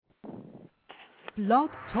Blog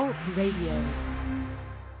Talk Radio.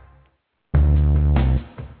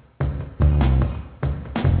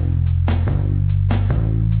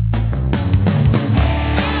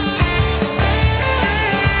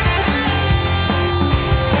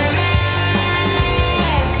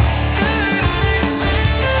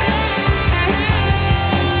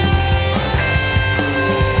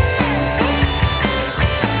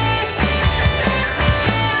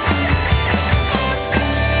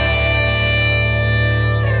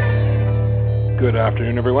 Good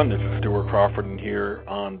afternoon, everyone. This is Stuart Crawford and here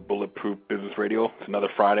on Bulletproof Business Radio. It's another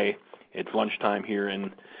Friday. It's lunchtime here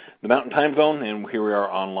in the Mountain Time Zone, and here we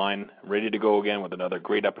are online, ready to go again with another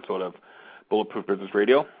great episode of Bulletproof Business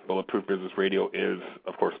Radio. Bulletproof Business Radio is,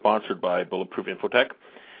 of course, sponsored by Bulletproof Infotech,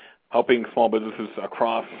 helping small businesses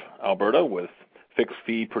across Alberta with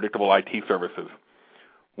fixed-fee, predictable IT services.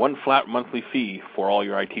 One flat monthly fee for all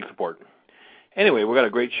your IT support. Anyway, we've got a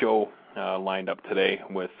great show lined up today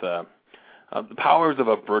with the powers of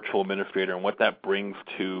a virtual administrator and what that brings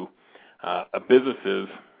to businesses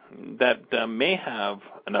that may have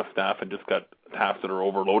enough staff and just got tasks that are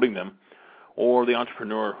overloading them, or the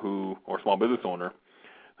entrepreneur or small business owner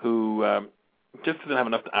who just doesn't have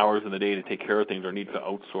enough hours in the day to take care of things or needs to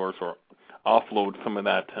outsource or offload some of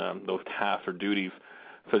that those tasks or duties,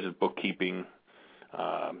 such as bookkeeping,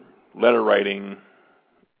 letter writing,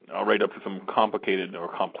 right up to some complicated or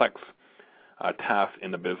complex tasks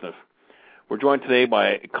in the business. We're joined today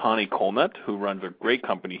by Connie Colnett, who runs a great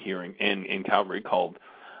company here in Calgary called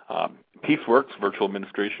Peaceworks Virtual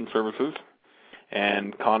Administration Services.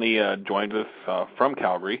 And Connie joins us from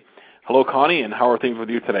Calgary. Hello, Connie, and how are things with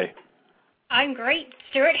you today? I'm great.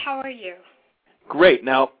 Stuart, how are you? Great.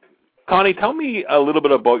 Now, Connie, tell me a little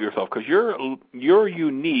bit about yourself, because you're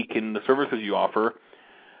unique in the services you offer,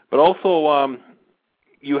 but also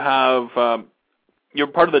you have you're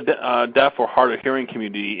part of the deaf or hard of hearing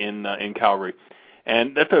community in Calgary,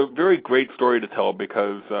 and that's a very great story to tell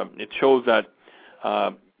because it shows that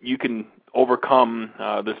you can overcome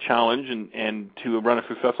this challenge and to run a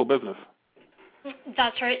successful business.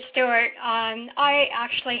 That's right, Stuart. I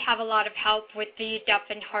actually have a lot of help with the Deaf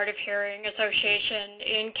and Hard of Hearing Association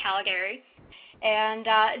in Calgary, and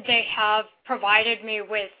they have provided me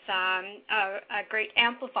with a great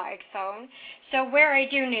amplified phone. So where I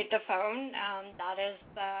do need the phone, that is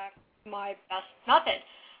my best method.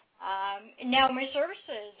 Now my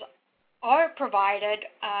services are provided,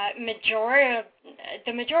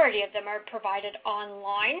 the majority of them are provided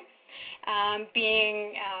online,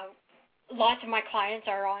 being lots of my clients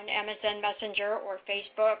are on MSN Messenger or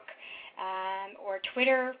Facebook or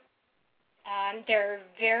Twitter. There are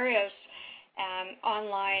various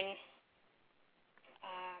online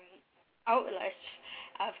outlets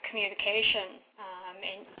of communication,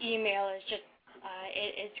 and email is just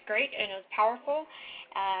it's great and it's powerful,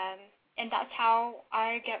 and that's how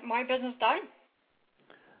I get my business done.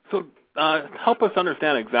 So help us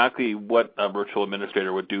understand exactly what a virtual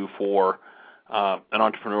administrator would do for an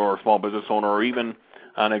entrepreneur or small business owner or even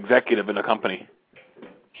an executive in a company.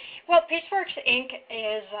 Well, Peaceworks Inc.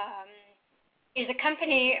 is a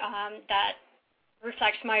company that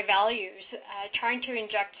reflects my values, trying to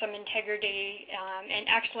inject some integrity and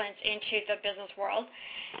excellence into the business world.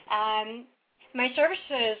 My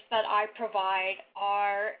services that I provide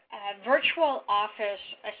are virtual office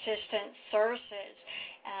assistant services.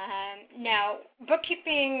 Now,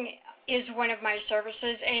 bookkeeping is one of my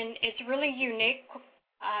services, and it's really unique,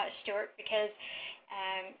 Stuart, because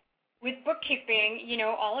with bookkeeping,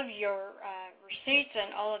 all of your receipts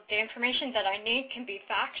and all of the information that I need can be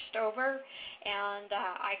faxed over, and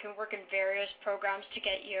I can work in various programs to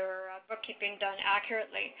get your bookkeeping done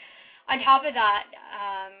accurately. On top of that,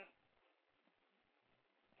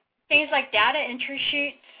 things like data entry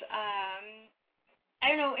sheets, I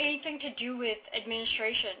don't know, anything to do with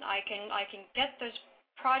administration. I can get those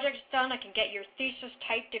projects done. I can get your thesis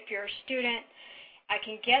typed if you're a student. I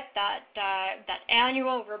can get that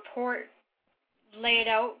annual report laid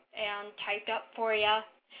out and typed up for you.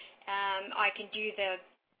 I can do the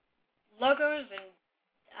logos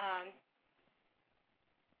and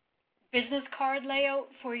business card layout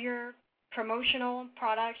for your promotional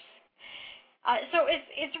products. So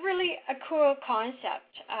it's really a cool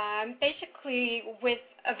concept. Basically, with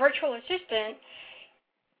a virtual assistant,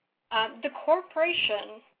 the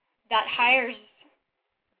corporation that hires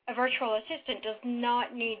a virtual assistant does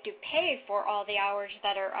not need to pay for all the hours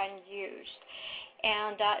that are unused.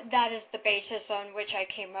 And that is the basis on which I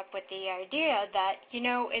came up with the idea that,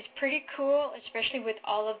 it's pretty cool, especially with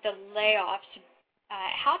all of the layoffs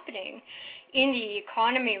happening in the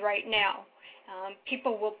economy right now.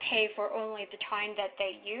 People will pay for only the time that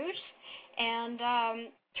they use, and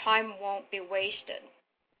time won't be wasted.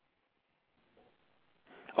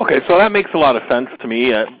 Okay, so that makes a lot of sense to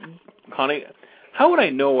me. Connie, how would I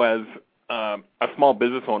know as a small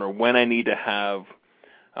business owner when I need to have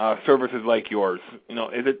services like yours? You know,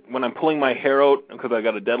 is it when I'm pulling my hair out because I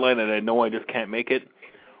got a deadline and I know I just can't make it?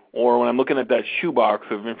 Or when I'm looking at that shoebox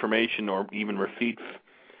of information or even receipts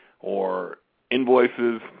or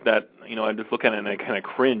invoices that, you know, I just look at it and I kind of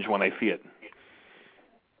cringe when I see it?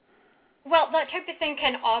 Well, that type of thing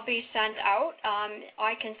can all be sent out.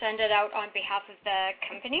 I can send it out on behalf of the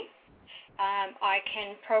company. I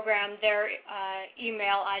can program their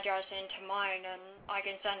email address into mine, and I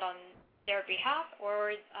can send on their behalf,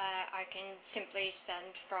 or I can simply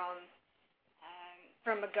send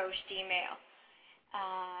from a ghost email.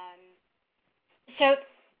 So,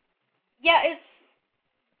 yeah,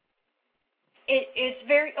 it's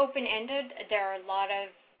very open-ended. There are a lot of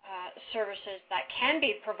services that can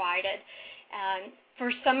be provided.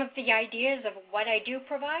 For some of the ideas of what I do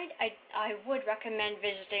provide, I would recommend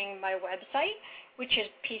visiting my website, which is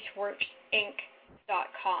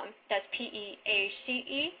peaceworksinc.com. That's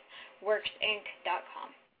PEACE, worksinc.com.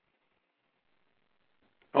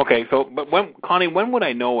 Okay, so but Connie, when would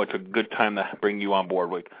I know it's a good time to bring you on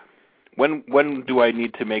board? Like, when do I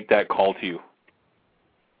need to make that call to you?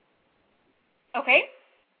 Okay.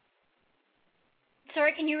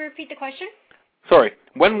 Sorry, can you repeat the question? Sorry.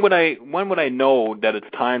 When would I know that it's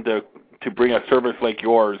time to bring a service like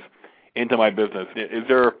yours into my business? Is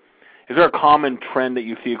there a common trend that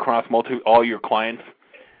you see across all your clients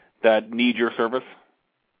that need your service?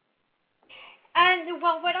 And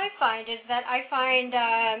well, what I find is that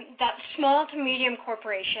that small to medium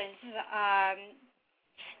corporations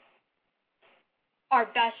are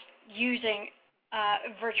best using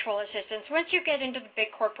virtual assistants. Once you get into the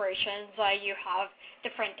big corporations, you have the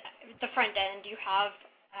front end. You have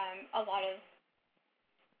a lot of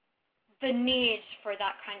the needs for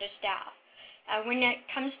that kind of staff. When it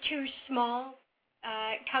comes to small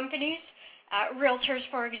companies, realtors,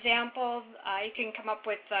 for example, you can come up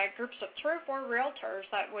with groups of 3 or 4 realtors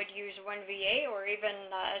that would use one VA, or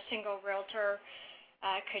even a single realtor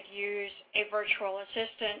could use a virtual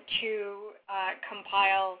assistant to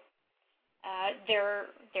compile their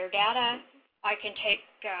data. I can take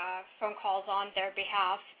phone calls on their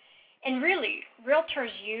behalf. And really,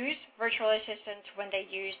 realtors use virtual assistants when they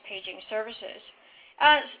use paging services.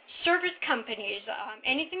 Service companies,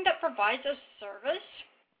 anything that provides a service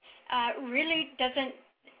really doesn't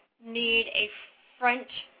need a front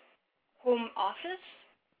home office,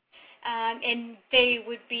 and they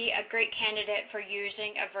would be a great candidate for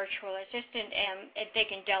using a virtual assistant, and they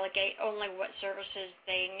can delegate only what services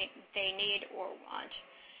they need or want.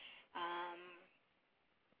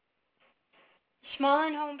 Small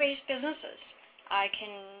and home-based businesses, I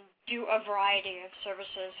can do a variety of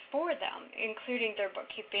services for them, including their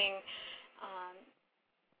bookkeeping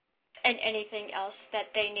and anything else that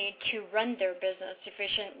they need to run their business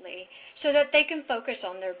efficiently so that they can focus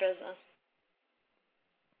on their business.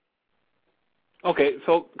 Okay,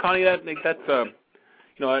 so Connie, that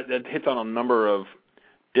hits on a number of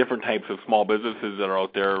different types of small businesses that are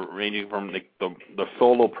out there, ranging from the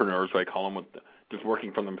solopreneurs, I call them, with just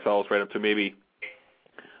working for themselves, right up to maybe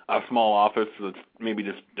a small office that's maybe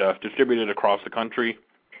just distributed across the country,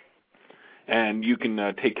 and you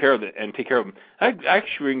can take care of it and take care of them. That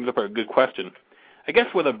actually brings up a good question. I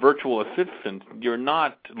guess with a virtual assistant, you're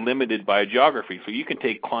not limited by geography, so you can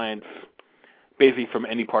take clients basically from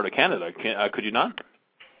any part of Canada. Could you not?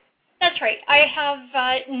 That's right. I have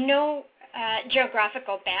no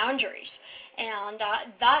geographical boundaries, and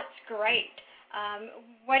that's great.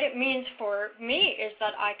 What it means for me is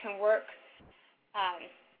that I can work,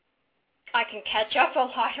 I can catch up a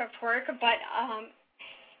lot of work, but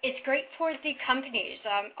it's great for the companies.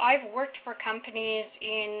 I've worked for companies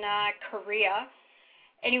in Korea,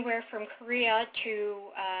 anywhere from Korea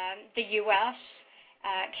to the U.S.,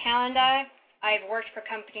 Canada. I've worked for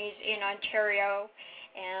companies in Ontario,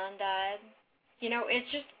 and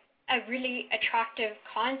it's just a really attractive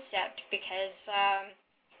concept because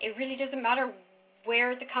it really doesn't matter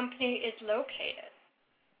where the company is located.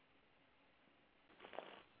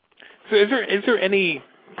 So is there any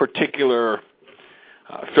particular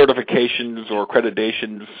certifications or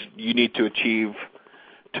accreditations you need to achieve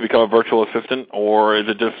to become a virtual assistant, or is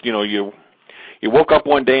it just, you woke up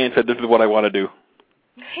one day and said, this is what I want to do?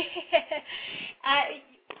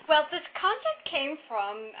 Well, this concept came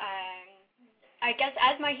from, I guess,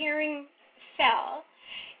 as my hearing fell,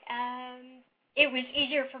 it was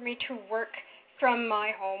easier for me to work from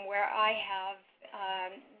my home where I have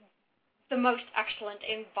the most excellent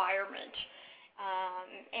environment.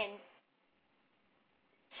 And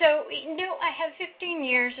So, I have 15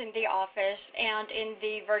 years in the office and in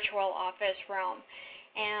the virtual office realm.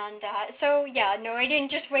 And I didn't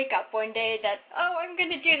just wake up one day that, I'm going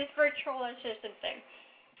to do this virtual assistant thing.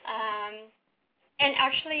 And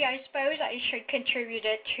actually, I suppose I should contribute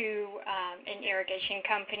it to an irrigation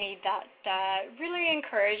company that really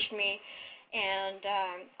encouraged me. And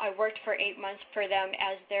I worked for 8 months for them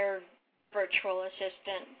as their virtual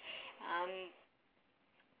assistant.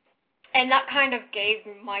 And that kind of gave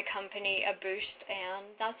my company a boost,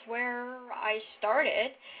 and that's where I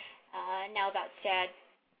started. Now that said,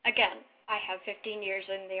 again, I have 15 years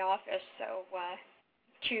in the office, so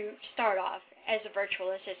to start off as a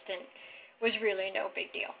virtual assistant was really no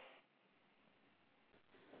big deal.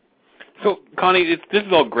 So, Connie, this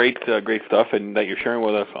is all great stuff, and that you're sharing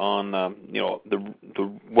with us on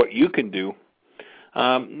the what you can do.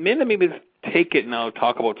 Maybe take it now.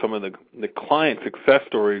 Talk about some of the client success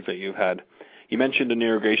stories that you've had. You mentioned an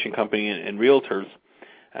irrigation company and realtors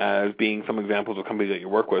as being some examples of companies that you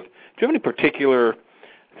work with. Do you have any particular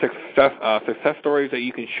success stories that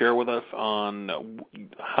you can share with us on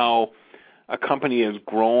how a company has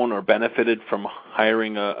grown or benefited from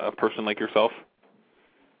hiring a person like yourself?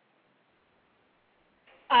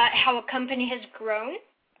 How a company has grown?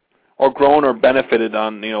 Or grown or benefited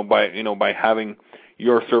on by having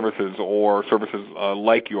your services or services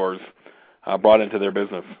like yours brought into their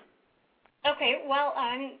business. Okay, well,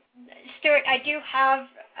 Stuart, I do have,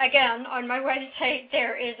 again, on my website,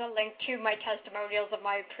 there is a link to my testimonials of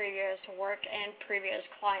my previous work and previous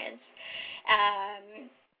clients.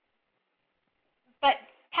 But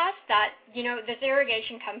past that, this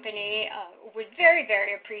irrigation company was very,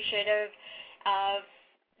 very appreciative of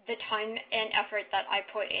the time and effort that I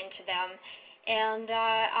put into them. And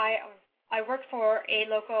I work for a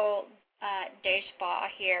local day spa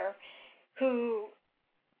here who,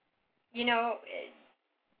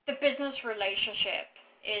 the business relationship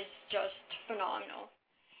is just phenomenal.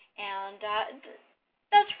 And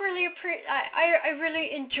that's really, I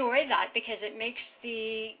really enjoy that because it makes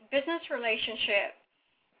the business relationship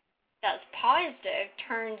that's positive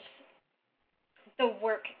turns the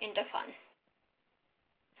work into fun.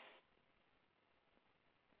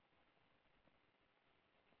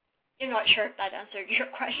 I'm not sure if that answered your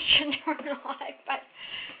question or not, but...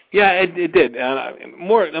 Yeah, it did.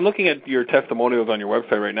 I'm looking at your testimonials on your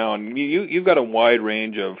website right now, and you've got a wide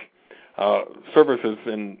range of services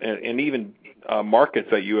and even markets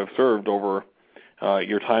that you have served over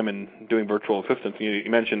your time in doing virtual assistants. You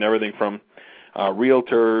mentioned everything from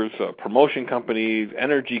realtors, promotion companies,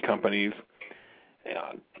 energy companies.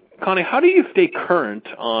 Connie, how do you stay current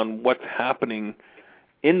on what's happening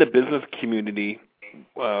in the business community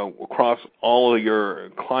across all of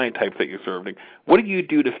your client types that you serve? What do you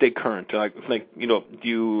do to stay current? Do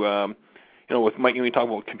you, with Mike, when you talk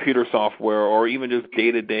about computer software or even just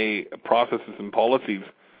day-to-day processes and policies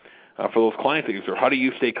for those clients that you serve, how do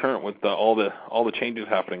you stay current with all the changes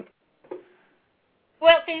happening?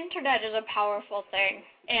 Well, the internet is a powerful thing,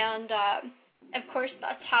 and of course,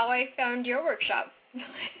 that's how I found your workshop.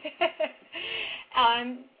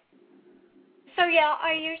 So yeah,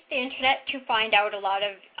 I use the internet to find out a lot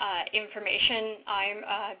of information. I'm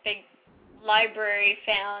a big library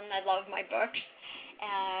fan. I love my books.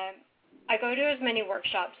 I go to as many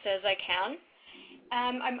workshops as I can.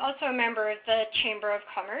 I'm also a member of the Chamber of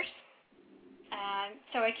Commerce,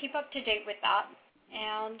 so I keep up to date with that.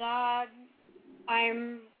 And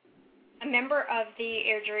I'm a member of the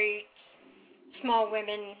Airdrie Airdrie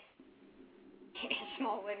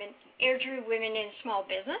Women in Small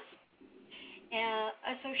Business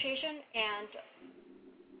Association, and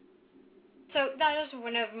so that is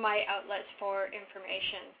one of my outlets for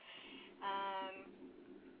information.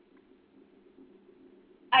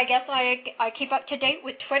 I guess I keep up to date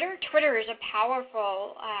with Twitter. Twitter is a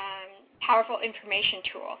powerful information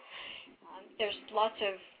tool. There's lots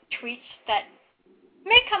of tweets that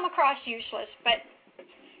may come across useless, but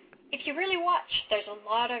if you really watch, there's a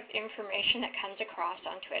lot of information that comes across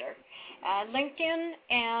on Twitter. LinkedIn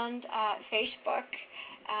and Facebook,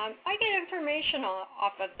 I get information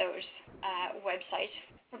off of those websites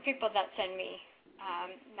for people that send me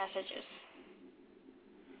messages.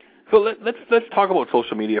 So let's talk about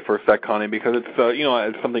social media for a sec, Connie, because it's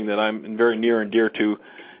it's something that I'm very near and dear to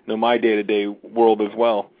my day-to-day world as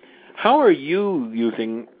well. How are you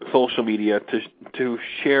using social media to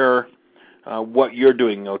share what you're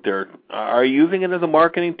doing out there? Are you using it as a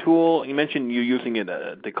marketing tool? You mentioned you're using it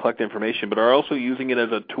to collect information, but are you also using it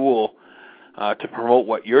as a tool to promote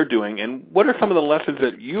what you're doing? And what are some of the lessons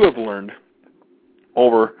that you have learned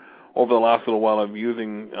over the last little while of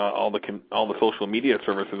using all the social media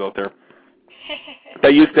services out there?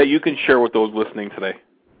 that you can share with those listening today?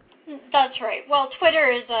 That's right. Well,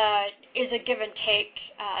 Twitter is a give and take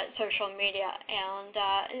social media, and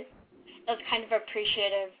that's kind of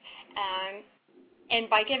appreciative. And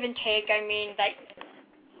by give and take, I mean that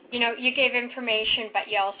you give information, but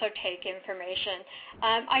you also take information.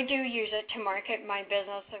 I do use it to market my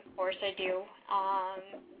business. Of course, I do.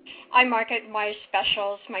 I market my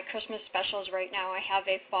specials, my Christmas specials right now. I have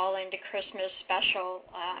a fall into Christmas special,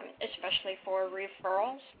 especially for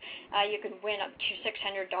referrals. You can win up to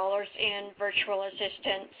 $600 in virtual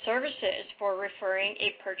assistant services for referring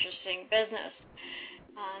a purchasing business.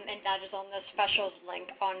 And that is on the specials link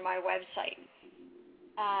on my website.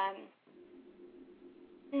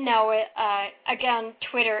 Now, again,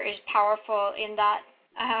 Twitter is powerful in that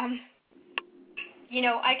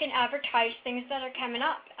I can advertise things that are coming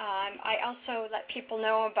up. I also let people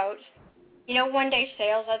know about, one-day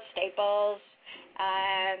sales at Staples,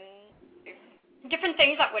 different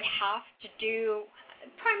things that would have to do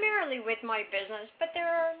primarily with my business, but there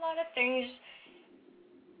are a lot of things.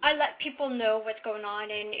 I let people know what's going on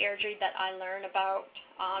in Airdrie that I learn about.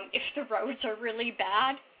 If the roads are really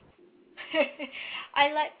bad,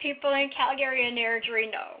 I let people in Calgary and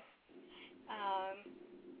Airdrie know.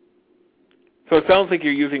 So it sounds like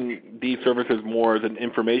you're using these services more as an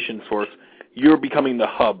information source. You're becoming the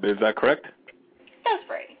hub. Is that correct? That's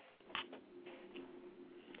right.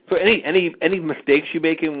 So any mistakes you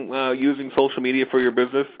make in using social media for your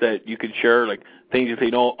business that you can share, like things you say,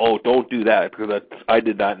 no, don't do that because I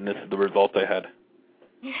did that and this is the result I had?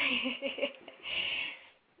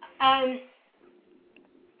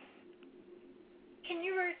 Can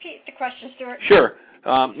you repeat the question, Stuart? Sure.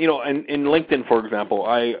 In LinkedIn, for example,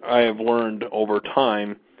 I have learned over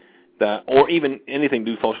time that, or even anything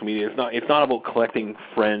to do with social media, it's not about collecting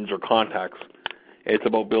friends or contacts. It's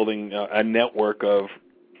about building a network of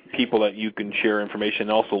people that you can share information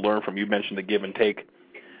and also learn from. You mentioned the give and take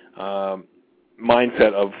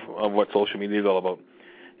mindset of what social media is all about.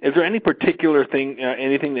 Is there any particular thing,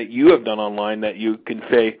 anything that you have done online that you can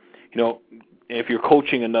say, if you're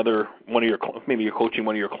coaching maybe you're coaching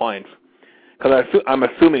one of your clients? Because I'm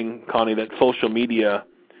assuming, Connie, that social media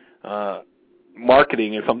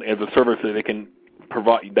marketing is a service that they can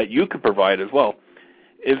provide, that you could provide as well.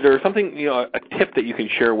 Is there something, a tip that you can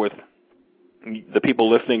share with the people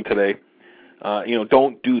listening today?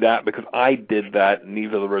 Don't do that because I did that, and these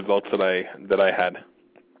are the results that I had.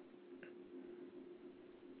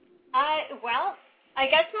 Well, I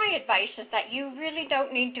guess my advice is that you really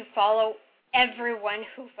don't need to follow everyone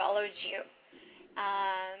who follows you.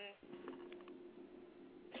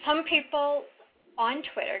 Some people on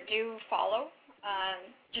Twitter do follow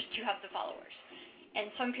just to have the followers,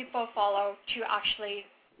 and some people follow to actually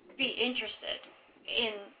be interested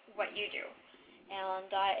in what you do.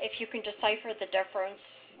 And if you can decipher the difference,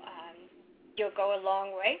 you'll go a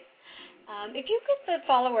long way. If you get the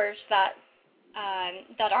followers that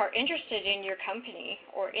are interested in your company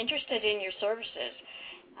or interested in your services,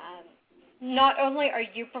 not only are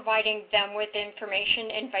you providing them with information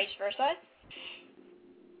and vice versa,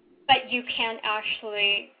 but you can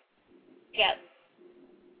actually get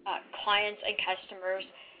clients and customers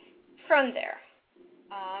from there.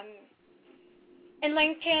 And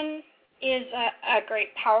LinkedIn is a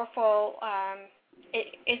great, powerful.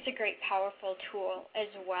 It's a great, powerful tool as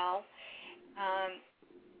well.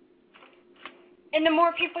 And the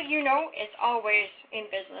more people you know, it's always in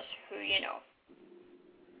business who you know.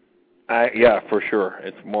 Yeah, for sure.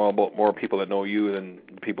 It's more about more people that know you than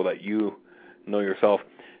people that you know yourself.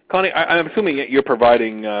 Connie, I'm assuming that you're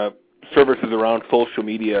providing services around social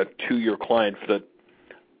media to your clients that,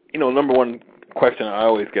 number one question I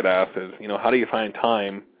always get asked is, how do you find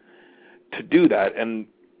time to do that? And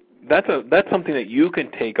that's something that you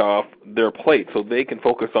can take off their plate so they can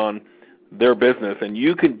focus on their business, and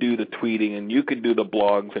you can do the tweeting, and you can do the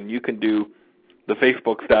blogs, and you can do the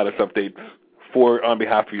Facebook status updates on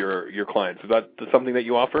behalf of your clients. Is that something that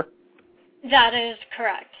you offer? That is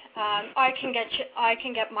correct. I can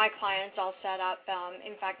get my clients all set up.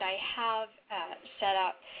 In fact, I have set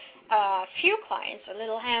up a few clients, a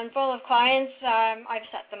little handful of clients. I've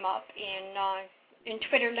set them up in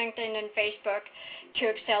Twitter, LinkedIn, and Facebook to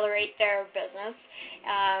accelerate their business.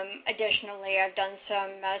 Additionally, I've done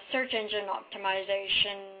some search engine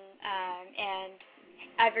optimization and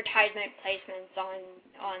advertisement placements on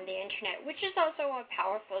the internet, which is also a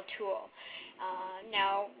powerful tool.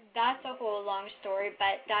 Now, that's a whole long story,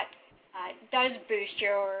 but that does boost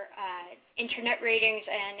your internet ratings,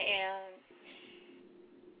 and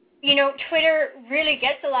Twitter really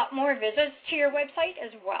gets a lot more visits to your website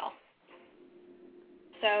as well.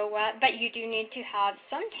 So, but you do need to have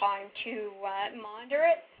some time to monitor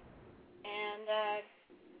it. And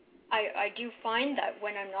I do find that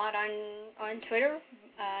when I'm not on Twitter,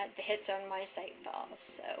 the hits on my site fall.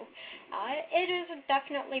 So it is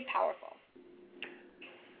definitely powerful.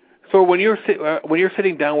 So when you're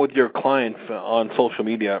sitting down with your clients on social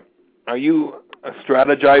media, are you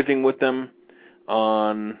strategizing with them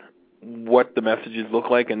on what the messages look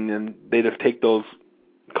like, and then they just take those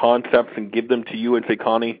concepts and give them to you and say,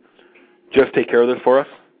 Connie, just take care of this for us?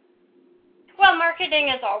 Well, marketing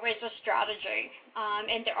is always a strategy,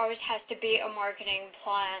 and there always has to be a marketing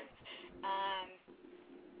plan.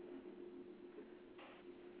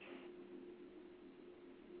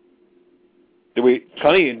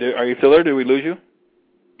 Connie, are you still there? Did we lose you?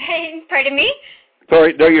 Pardon me?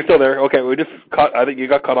 Sorry, no, you're still there. Okay, I think you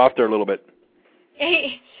got cut off there a little bit.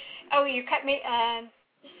 Oh, you cut me.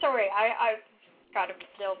 Sorry, I got a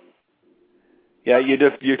little. Yeah, you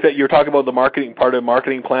said you were talking about the marketing part of the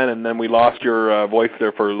marketing plan, and then we lost your voice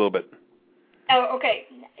there for a little bit. Oh, okay.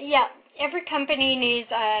 Yeah, every company needs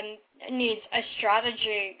a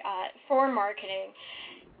strategy for marketing,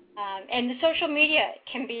 and the social media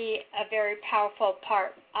can be a very powerful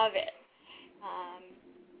part of it.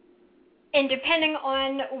 And depending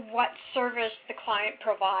on what service the client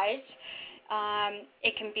provides,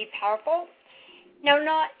 it can be powerful. Now,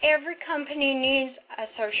 not every company needs a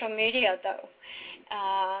social media, though.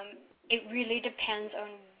 It really depends on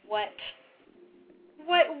what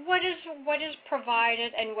is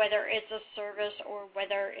provided, and whether it's a service or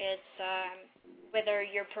whether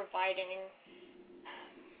you're providing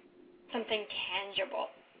something tangible.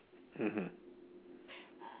 Mm-hmm.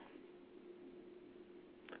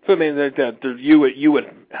 So I mean, that you would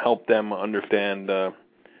help them understand,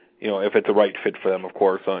 if it's a right fit for them. Of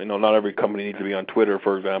course, not every company needs to be on Twitter,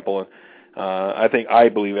 for example. I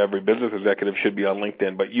believe every business executive should be on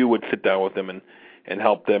LinkedIn, but you would sit down with them and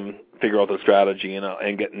help them figure out the strategy and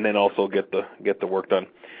then also get the work done.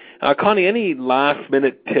 Connie, any last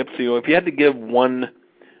minute tips? If you had to give one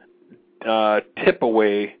tip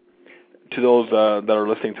away to those that are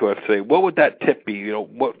listening to us today, what would that tip be?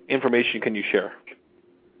 What information can you share?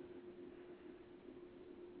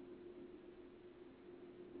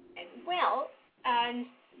 Well,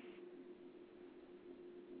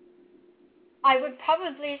 I would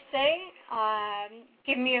probably say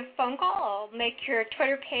give me a phone call. I'll make your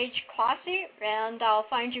Twitter page classy, and I'll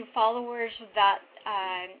find you followers that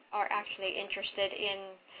are actually interested in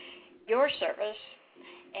your service.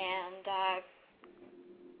 And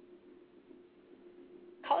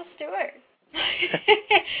call Stuart.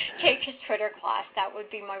 Take his Twitter class. That would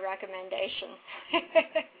be my recommendation.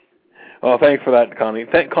 Well, thanks for that, Connie.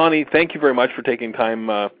 Connie, thank you very much for taking time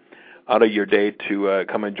out of your day to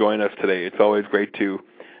come and join us today. It's always great to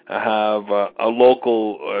have a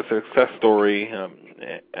local success story,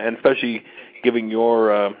 and especially giving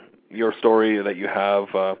your story that you have.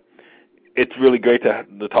 It's really great to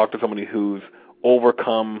talk to somebody who's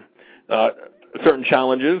overcome certain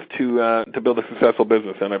challenges to build a successful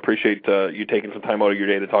business, and I appreciate you taking some time out of your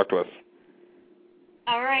day to talk to us.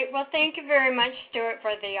 All right. Well, thank you very much, Stuart,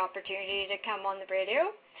 for the opportunity to come on the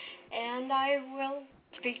radio, and I will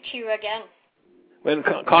speak to you again. And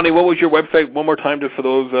Connie, what was your website one more time, just for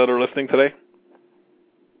those that are listening today?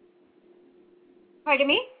 Pardon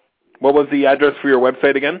me? What was the address for your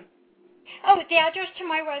website again? Oh, the address to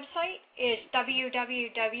my website is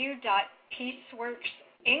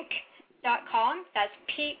www.peaceworksinc.com. That's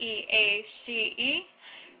PEACE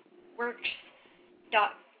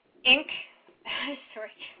works.inc.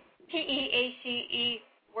 Sorry, PEACE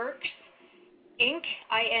works inc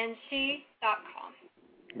inc.com.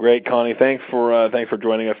 Great, Connie. Thanks for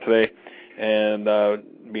joining us today and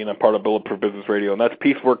being a part of Bulletproof Business Radio. And that's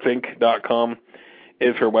peaceworksinc.com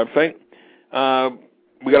is her website.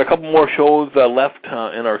 We got a couple more shows left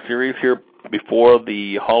in our series here before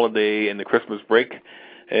the holiday and the Christmas break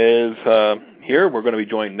is here. We're going to be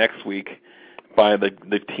joined next week by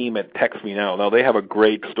the team at Text Me Now. Now, they have a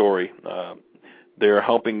great story. They're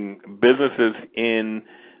helping businesses in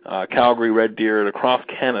Calgary, Red Deer, and across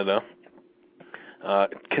Canada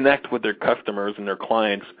connect with their customers and their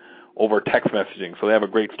clients over text messaging. So they have a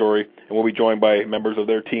great story, and we'll be joined by members of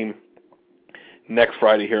their team next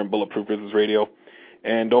Friday here on Bulletproof Business Radio.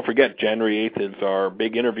 And don't forget, January 8th is our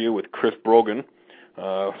big interview with Chris Brogan,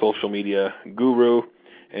 social media guru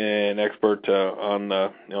and expert on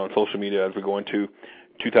social media as we go into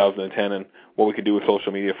 2010 and what we can do with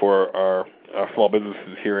social media for our small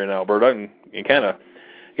businesses here in Alberta and in Canada.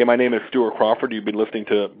 Again, my name is Stuart Crawford. You've been listening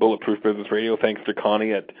to Bulletproof Business Radio. Thanks to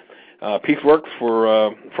Connie at Peaceworks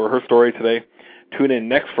for her story today. tune in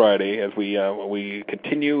next Friday as we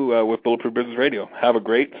continue with Bulletproof Business Radio. Have a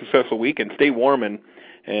great, successful week, and stay warm, and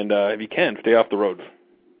if you can, stay off the roads.